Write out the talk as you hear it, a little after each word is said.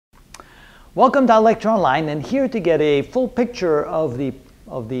Welcome to Electron and here to get a full picture of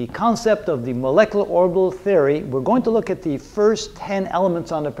the concept of the molecular orbital theory, we're going to look at the first 10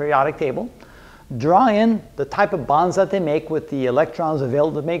 elements on the periodic table, draw in the type of bonds that they make with the electrons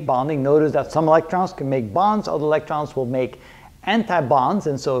available to make bonding. Notice that some electrons can make bonds, other electrons will make anti-bonds,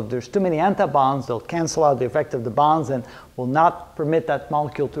 and so if there's too many anti-bonds, they'll cancel out the effect of the bonds and will not permit that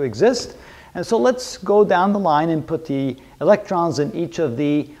molecule to exist. And so let's go down the line and put the electrons in each of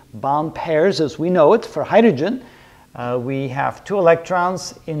the bond pairs as we know it. For hydrogen, we have 2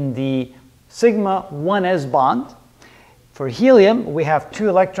 electrons in the sigma 1s bond. For helium, we have 2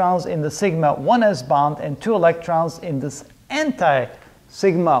 electrons in the sigma 1s bond and 2 electrons in this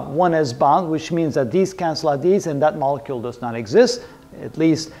anti-sigma 1s bond, which means that these cancel out these and that molecule does not exist. At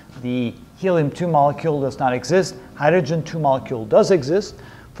least the helium-2 molecule does not exist. Hydrogen-2 molecule does exist.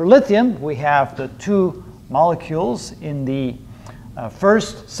 For lithium, we have the 2 molecules in the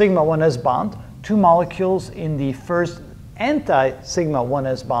first sigma 1s bond, 2 molecules in the first anti-sigma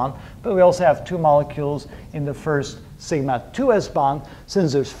 1s bond, but we also have 2 molecules in the first sigma 2s bond.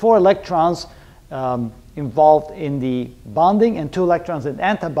 Since there's 4 electrons involved in the bonding and 2 electrons in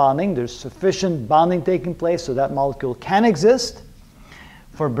anti-bonding, there's sufficient bonding taking place so that molecule can exist.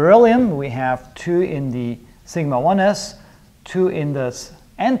 For beryllium, we have 2 in the sigma 1s, 2 in the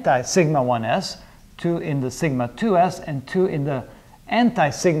anti-sigma 1s, 2 in the sigma 2s, and 2 in the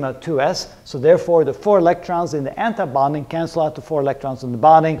anti-sigma 2s. So therefore, the 4 electrons in the anti-bonding cancel out the 4 electrons in the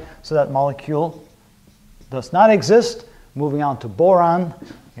bonding, so that molecule does not exist. Moving on to boron,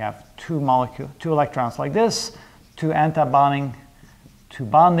 we have 2 electrons like this, 2 anti-bonding, 2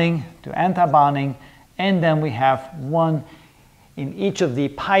 bonding, 2 anti-bonding, and then we have 1 in each of the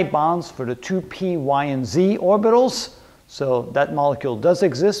pi bonds for the 2p, y, and z orbitals. So that molecule does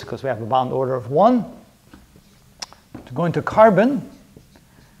exist because we have a bond order of 1. To go into carbon,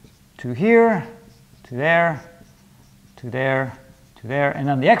 2 here, 2 there, 2 there, 2 there, and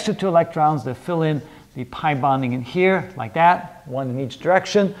then the extra 2 electrons that fill in the pi bonding in here, like that, 1 in each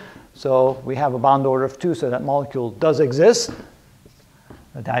direction. So we have a bond order of 2, so that molecule does exist.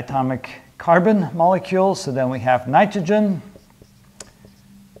 The diatomic carbon molecule, so then we have nitrogen,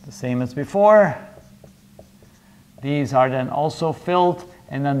 the same as before. These are then also filled,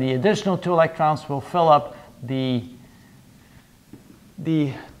 and then the additional 2 electrons will fill up the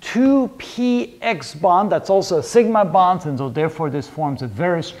 2px bond. That's also a sigma bond, and so therefore this forms a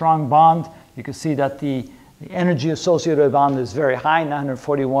very strong bond. You can see that the energy associated with the bond is very high,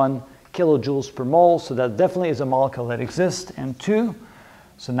 941 kilojoules per mole, so that definitely is a molecule that exists, and 2.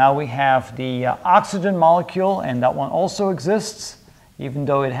 So now we have the oxygen molecule, and that one also exists, even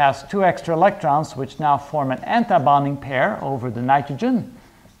though it has 2 extra electrons, which now form an anti-bonding pair over the nitrogen.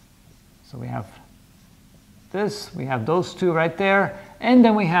 So we have this, we have those 2 right there, and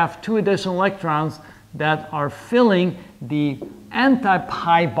then we have 2 additional electrons that are filling the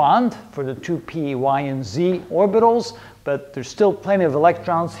anti-pi bond for the 2p, y, and z orbitals, but there's still plenty of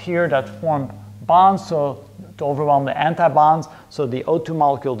electrons here that form bonds, so to overwhelm the anti-bonds, so the O2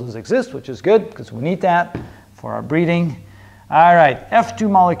 molecule does exist, which is good because we need that for our breathing. All right, F2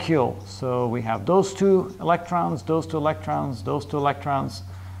 molecule. So we have those 2 electrons, those 2 electrons, those 2 electrons,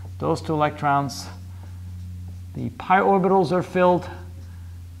 those 2 electrons. The pi orbitals are filled,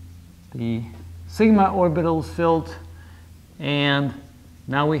 the sigma orbital is filled, and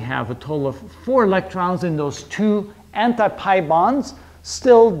now we have a total of 4 electrons in those 2 anti-pi bonds.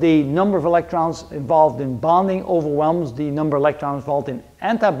 Still, the number of electrons involved in bonding overwhelms the number of electrons involved in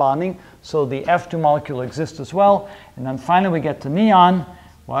anti-bonding, so the F2 molecule exists as well. And then finally we get to neon,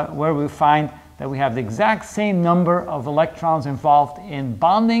 where we find that we have the exact same number of electrons involved in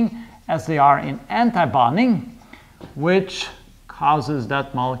bonding as they are in anti-bonding, which causes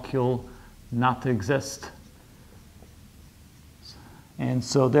that molecule not to exist. And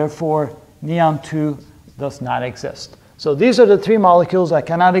so therefore, neon 2 does not exist. So these are the 3 molecules that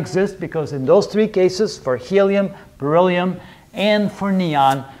cannot exist because in those 3 cases, for helium, beryllium, and for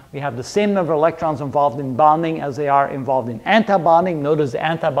neon, we have the same number of electrons involved in bonding as they are involved in anti-bonding. Notice the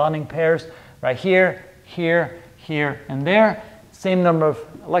anti-bonding pairs right here, here, here, and there. Same number of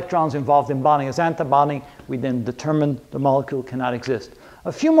electrons involved in bonding as anti-bonding. We then determine the molecule cannot exist.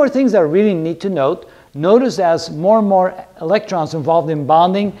 A few more things that I really need to note. Notice as more and more electrons involved in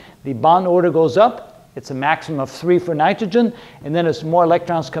bonding, the bond order goes up. It's a maximum of 3 for nitrogen, and then as more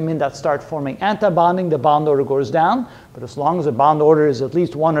electrons come in that start forming anti-bonding, the bond order goes down. But as long as the bond order is at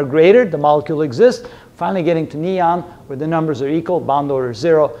least 1 or greater, the molecule exists. Finally getting to neon, where the numbers are equal, bond order is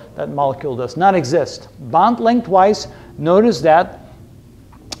 0, that molecule does not exist. Bond length-wise, notice that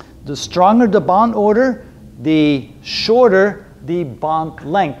the stronger the bond order, the shorter the bond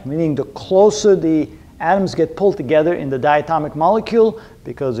length, meaning the closer the atoms get pulled together in the diatomic molecule,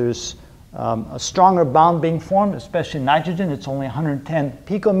 because there's a stronger bond being formed, especially nitrogen. It's only 110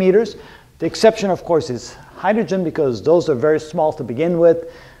 picometers. The exception, of course, is hydrogen, because those are very small to begin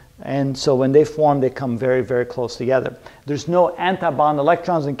with. And so when they form, they come very, very close together. There's no anti-bond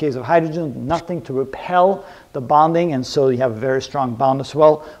electrons in case of hydrogen, nothing to repel the bonding, and so you have a very strong bond as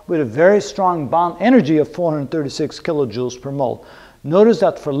well, with a very strong bond energy of 436 kilojoules per mole. Notice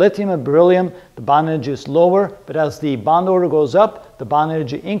that for lithium and beryllium, the bond energy is lower, but as the bond order goes up, the bond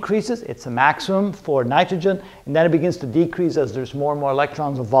energy increases. It's a maximum for nitrogen, and then it begins to decrease as there's more and more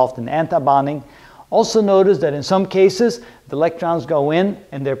electrons involved in anti-bonding. Also notice that in some cases, the electrons go in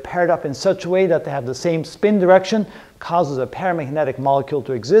and they're paired up in such a way that they have the same spin direction, causes a paramagnetic molecule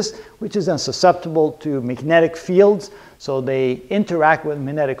to exist, which is then susceptible to magnetic fields. So they interact with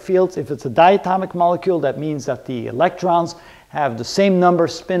magnetic fields. If it's a diatomic molecule, that means that the electrons have the same number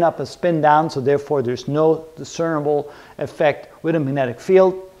spin up as spin down, so therefore there's no discernible effect with a magnetic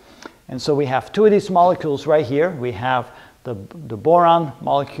field. And so we have two of these molecules right here. We have the boron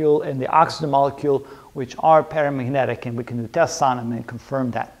molecule and the oxygen molecule, which are paramagnetic, and we can do tests on them and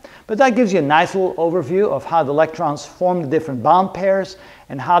confirm that. But that gives you a nice little overview of how the electrons form the different bond pairs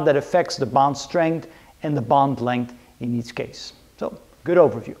and how that affects the bond strength and the bond length in each case. So, good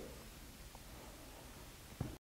overview.